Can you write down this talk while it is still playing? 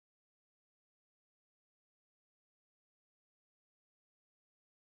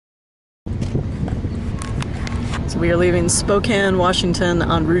So we are leaving Spokane, Washington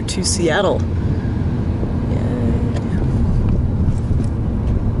en route to Seattle.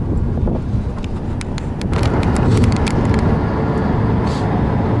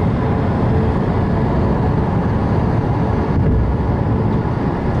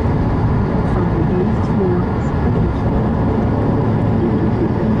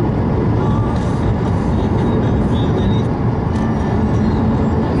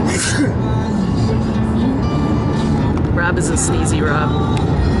 Rob is a sneezy Rob.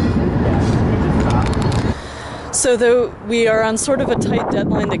 So though we are on sort of a tight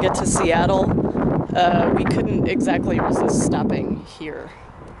deadline to get to Seattle, we couldn't exactly resist stopping here.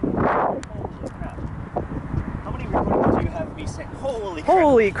 How many recordings do you have me saying? Holy crap!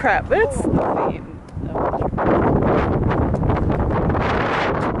 Holy crap! It's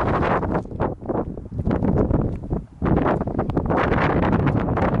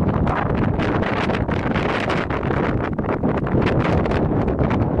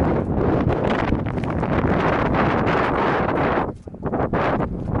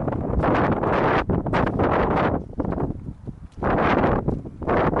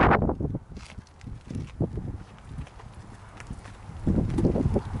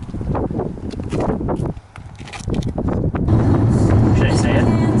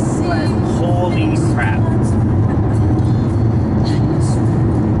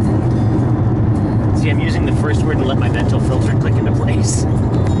first word to let my mental filter click into place. So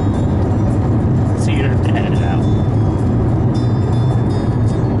you don't have to edit it out.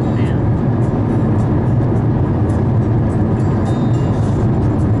 Man.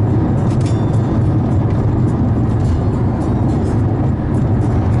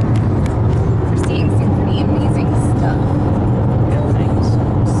 We're seeing some pretty amazing stuff.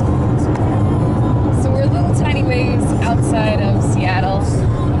 So we're a little tiny ways outside of Seattle,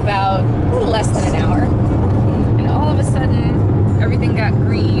 about a little less than an hour. All of a sudden, everything got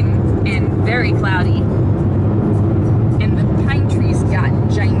green and very cloudy, and the pine trees got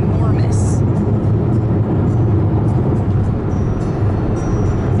ginormous.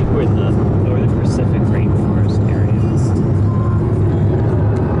 I think we're in the Northern Pacific rainforest area.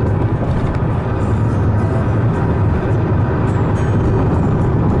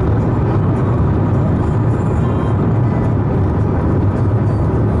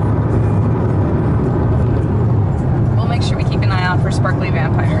 For sparkly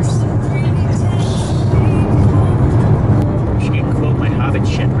vampires. She can quote my hobbit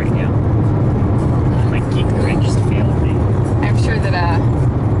shit right now. My geek brain just failed me. I'm sure that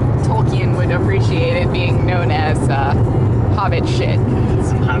Tolkien would appreciate it being known as hobbit shit.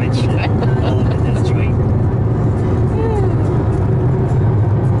 Some hobbit shit. All of it, that's joint.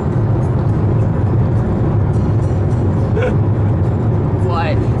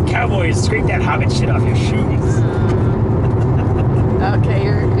 What? Cowboys, scrape that hobbit shit off your shoes. Okay,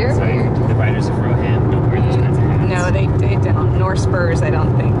 you're Sorry, weird. the riders of Rohan don't wear those kinds of hats. No, they don't. Nor spurs, I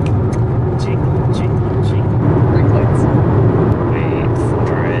don't think. Jingle, jingle, jingle. Brinklets. Wait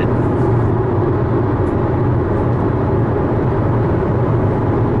for it.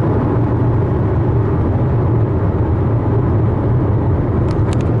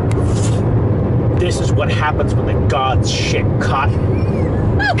 This is what happens when the gods shit cotton.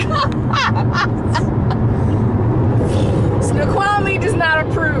 Snoqualmie does not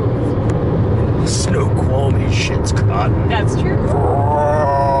approve. Snoqualmie shits cotton. That's true.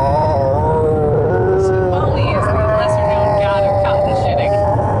 Snoqualmie is the lesser known god of cotton shitting.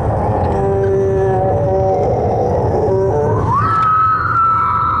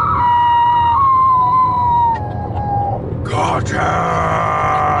 Cotton!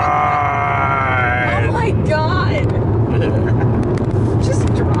 Oh my god! Just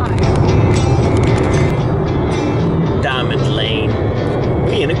drive. Diamond Lane.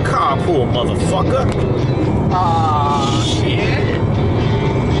 We in a carpool, motherfucker. Aw, shit.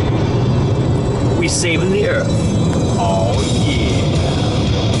 We saving the earth. Oh, yeah.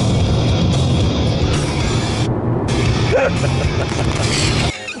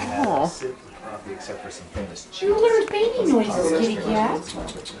 Oh. Except for some famous Jeweler's baby noises, kitty cat.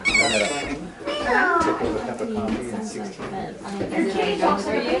 Your kitty talks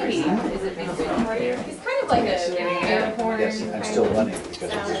like a baby. It's kind of like a unicorn. Yes, I'm still running because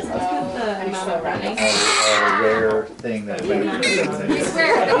it's I'm running. a rare thing that We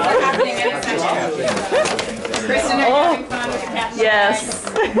swear things are happening anytime. Kristen, are you having fun with the cat? yes.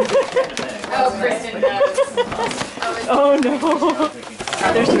 Oh, Kristen does. Oh no.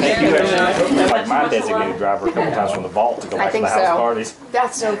 Like my designated driver a couple times from the vault to go back to the house parties.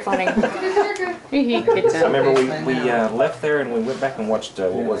 That's so funny. I remember we left there and we went back and watched,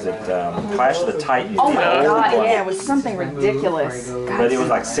 what was it, Clash of the Titans. Oh my god, yeah, it was something ridiculous. But it was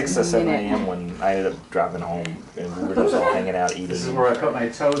like 6 or 7 a.m. when I ended up driving home and we were just all hanging out eating. This is where I put my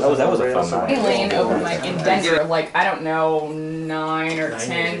toes. That was a fun night. Elaine opened like in Denver, like I don't know, 9 or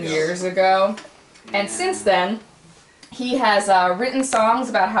 10 years ago. And since then, he has written songs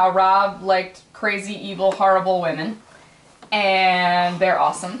about how Rob liked crazy, evil, horrible women. And they're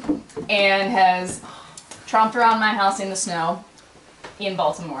awesome. And has tromped around my house in the snow in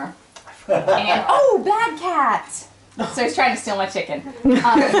Baltimore. And, oh, bad cat! So he's trying to steal my chicken.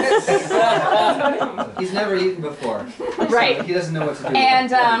 He's never eaten before. Right. So he doesn't know what to do.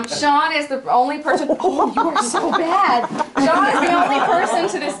 And Sean is the only person. Oh, you are so bad. Sean is the only person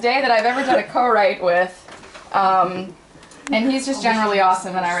to this day that I've ever done a co-write with. And he's just generally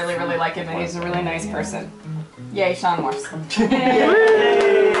awesome, and I really, really like him, and he's a really nice person. Yay, Sean Morse.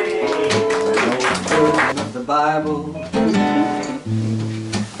 The Bible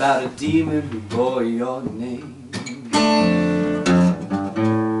about a demon who bore your name.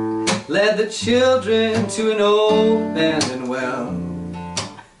 Led the children to an old abandoned well.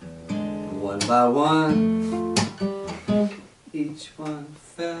 One by one, each one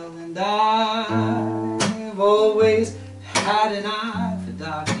fell, and I've always had an eye for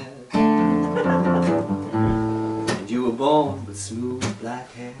darkness. And you were born with smooth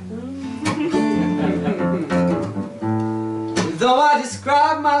black hair. Though I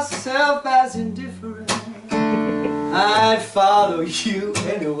describe myself as indifferent, I'd follow you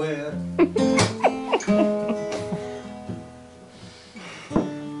anywhere.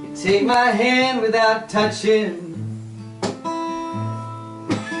 You take my hand without touching.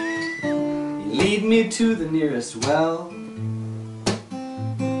 You lead me to the nearest well.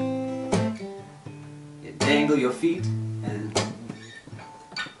 You dangle your feet and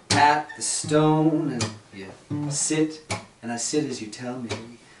pat the stone, and you sit, and I sit as you tell me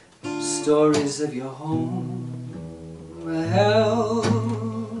stories of your home. Well,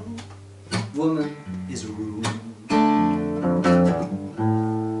 woman is a room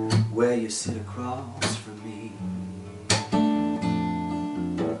where you sit across from me,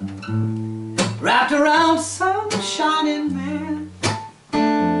 wrapped around some shining man.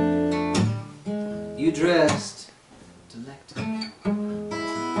 You dressed delectably.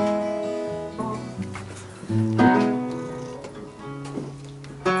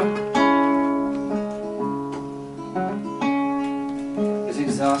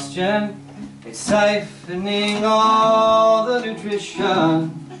 Exhaustion, it's siphoning all the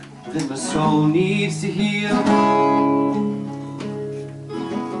nutrition that my soul needs to heal.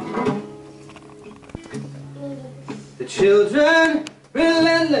 The children,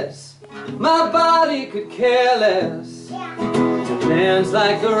 relentless, my body could care less. Demands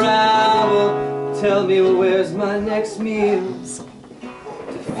like a rabble, tell me where's my next meal.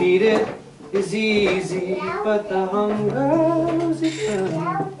 To feed it is easy, but the hunger's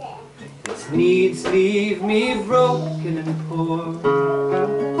eternal. Its needs leave me broken and poor.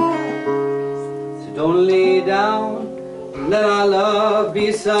 So don't lay down, let our love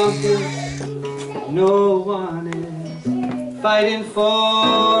be something no one is fighting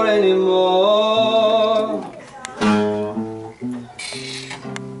for anymore.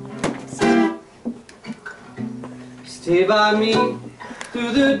 Stay by me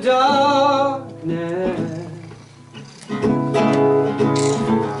through the darkness.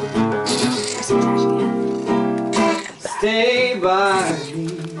 Stay by me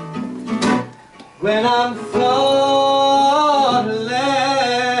when I'm thoughtless,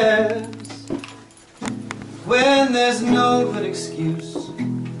 when there's no good excuse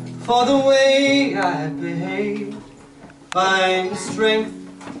for the way I behave. Find strength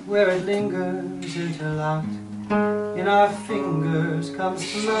where it lingers, interlocked in our fingers comes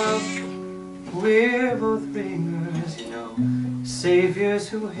to love. We're both ringers, you know, saviors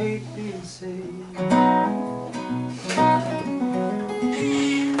who hate being saved.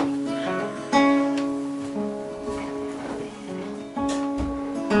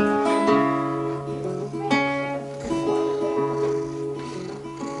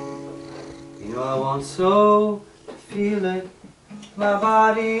 You know I want so to feel it. My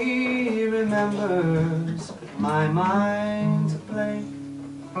body remembers, but my mind's a blank.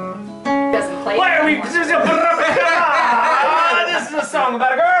 Doesn't play. Why are we? This is a song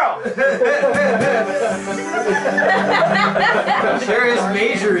about a girl. Sure is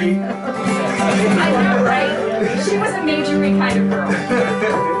majory. I know, right? She was a majory kind of girl.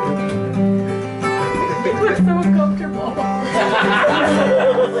 It was so uncomfortable.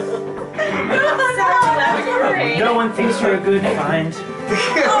 No one thinks you're a good find.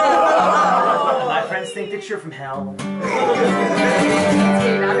 My friends think that you're from hell.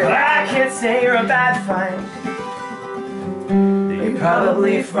 I can't say you're a bad find. You're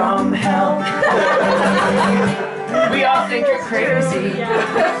probably from hell. We all think you're crazy.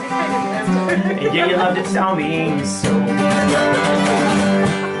 And yeah, you love to tell me so.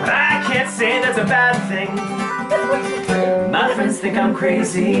 I can't say that's a bad thing. My friends think I'm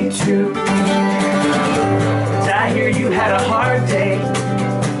crazy too. I hear you had a hard day.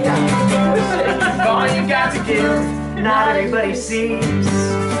 All you got to give, not everybody sees.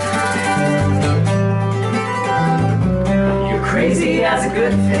 You're crazy as a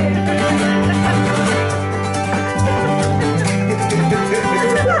good thing.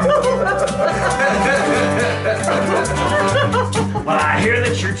 Well, I hear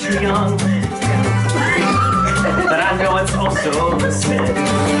that you're too young, but I know it's also the sin.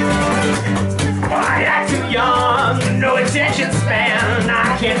 Well, I act too young, no attention span.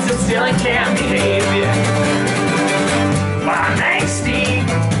 I can't sit still and can't behave. Well, I'm angsty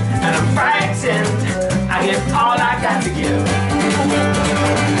and I'm frightened. I give all I got to give.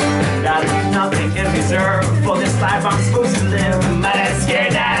 Got nothing in reserve for this life I'm supposed to live, but it's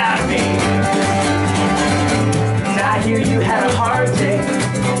scared out of me. I hear you had a hard day.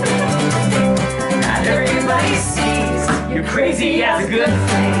 Not everybody sees you're crazy as a good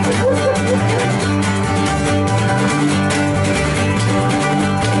thing.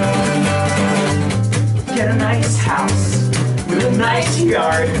 Get a nice house with a nice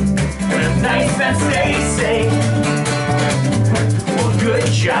yard and a nice fence, they say. Well, good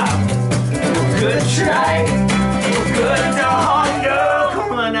job. Well, good try. Well, good dog. No,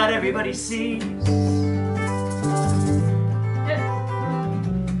 come on, not everybody sees.